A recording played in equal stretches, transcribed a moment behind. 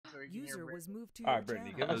we can hear User Brit. was moved to All your right,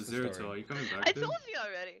 Brittany, channel. give us the Zero story. are you coming back? I dude? told you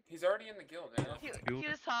already. He's already in the guild, man. He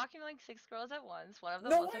was talking to like 6 girls at once. One of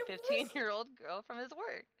them No, was a I 15-year-old girl from his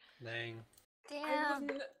work. Dang. Damn.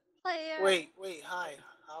 Player. Wait, hi.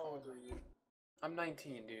 How old are you? I'm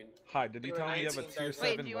 19, dude. Hi, did you You're tell me you have a 19, tier guys. Wait,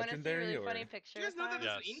 7 do you want to see a legendary really or? funny picture? You guys know of that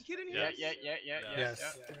mine? was Ian kidding you? Yeah.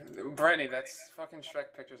 Yes. Brittany, that's fucking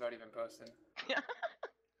Shrek pictures already been posted.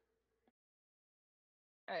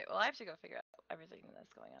 Alright, well I have to go figure out everything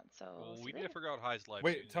that's going on, so... Well, see we you need to later. figure out High's life.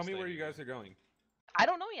 Wait, tell me where you guys are going. I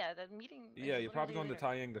don't know yet, the meeting is Yeah, you're probably going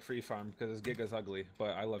literally to Taiyang the free farm because Giga's ugly,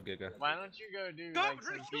 but I love Giga. Why don't you go do Stop, like we're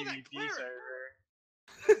some gonna kill that PvP cleric. server?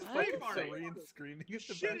 What? Free farming. Serene screaming at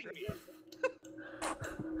the Shitting background. me.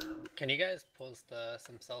 Can you guys post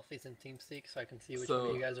some selfies in TeamSpeak so I can see which one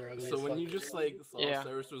of you guys are ugly So as when fuck? you just like saw Yeah.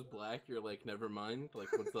 Cyrus was black, you're like, never mind. Like,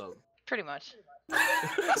 what's up? Pretty much.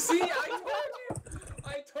 See,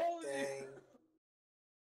 I told you! Dang.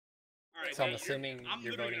 Alright, So I'm hey, assuming I'm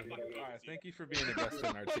you're literally voting gonna fucking Alright, vote thank you for being a guest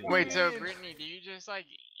on our team. Wait, so Brittany, do you just like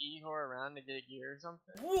e-whore around to get gear or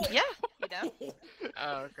something? Yeah, you know?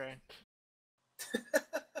 Oh, okay. You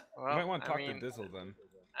Well, might want to talk I mean, to Dizzle then.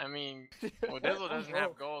 I mean, well, Dizzle doesn't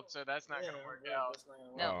have gold, so that's not gonna work out. That's not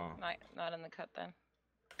gonna work. No, Oh. not in the cut then.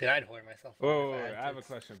 Dude, I'd whore myself. Whoa, if I have a had to.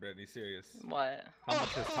 question, Brittany, serious. What? How much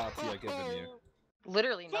has Tatsuya given you?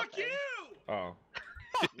 Literally Fuck nothing. you! Oh.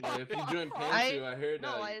 Yeah, if you join Pantsu, I heard.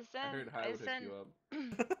 No, I I sent- heard High I would hook sent- you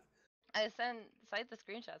up. I cite the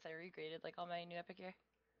screenshots. I regraded like all my new epic gear.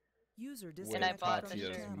 User With disconnected bought the from your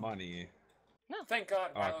shirt. Tatsuya's channel. money. Thank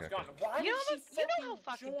God Oh, Milo's okay. gone. Why You know, did she how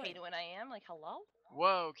fucking join? pay to win I am. Like, hello?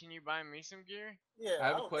 Whoa, can you buy me some gear? Yeah, I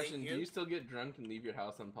have a don't question. hate Do you still get drunk and leave your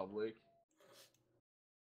house in public?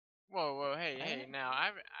 Whoa, hey, now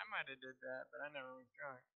I might have did that, but I never was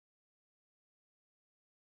drunk.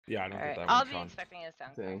 Yeah, I don't Alright, get that I'll one, be Sean. expecting a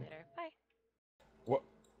sound Dang. call later. Bye. What?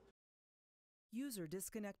 User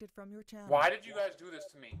disconnected from your channel. Why did you guys do this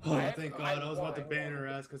to me? Oh, thank God. I was about to why? ban her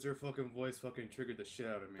ass because her fucking voice fucking triggered the shit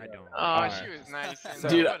out of me. I don't. Oh, Alright. she was nice. And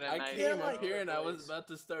Dude, what a I nice came Yeah, up like here her and I was voice. about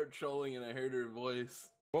to start trolling and I heard her voice.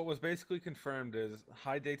 What was basically confirmed is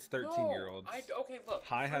High dates 13-year-olds. No, okay, look.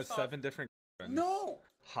 High has first off- 7 different girlfriends. No!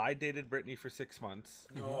 High dated Brittany for 6 months.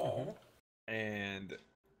 No. And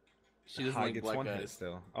She doesn't High like gets black one hit guys.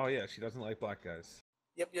 still. Oh yeah, she doesn't like black guys.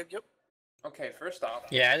 Yep. Okay, first off.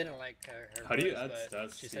 Yeah, I didn't like her How do you voice, add but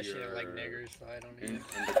stats she to said she didn't like your- niggers, so I don't in- need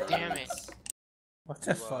it. in the Damn it. comments? What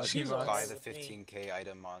the fuck? She She buy the with me. 15k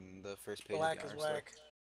item on the first page Black of is Counter-Strike. whack.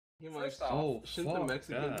 You might. First off, Oh, Shouldn't the fuck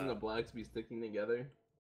Mexicans and the that. blacks be sticking together?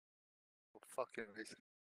 Fucking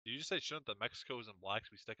Did you just say shouldn't the Mexicos and blacks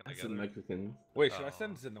be sticking I said together? Mexicans. Wait, should I Oh.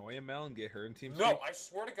 send Zenoya mail and get her in team? No, I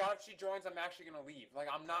swear to God, if she joins, I'm actually gonna leave. Like,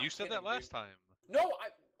 I'm not. You said kidding, that last dude. time. No,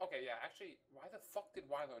 Okay, yeah, actually, why the fuck did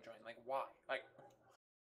Wilo join? Like, why? Like,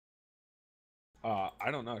 I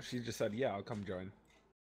don't know. She just said, "Yeah, I'll come join."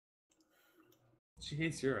 She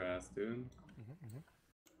hates your ass, dude.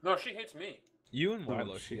 no, she hates me. You and No,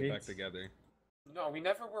 Wilo she should get back hates- together. No, we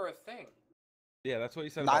never were a thing. Yeah, that's what you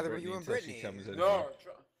said. Neither about were you Brittany and until she Brittany. comes in No,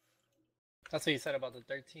 here. That's what you said about the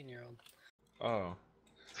 13-year-old. Oh.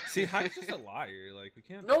 See, High's just a liar. Like we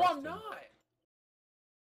can't. no, trust I'm him. not.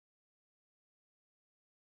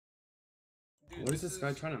 Dude, What is this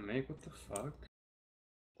guy trying to make? What the fuck?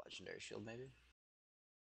 Legendary shield, maybe?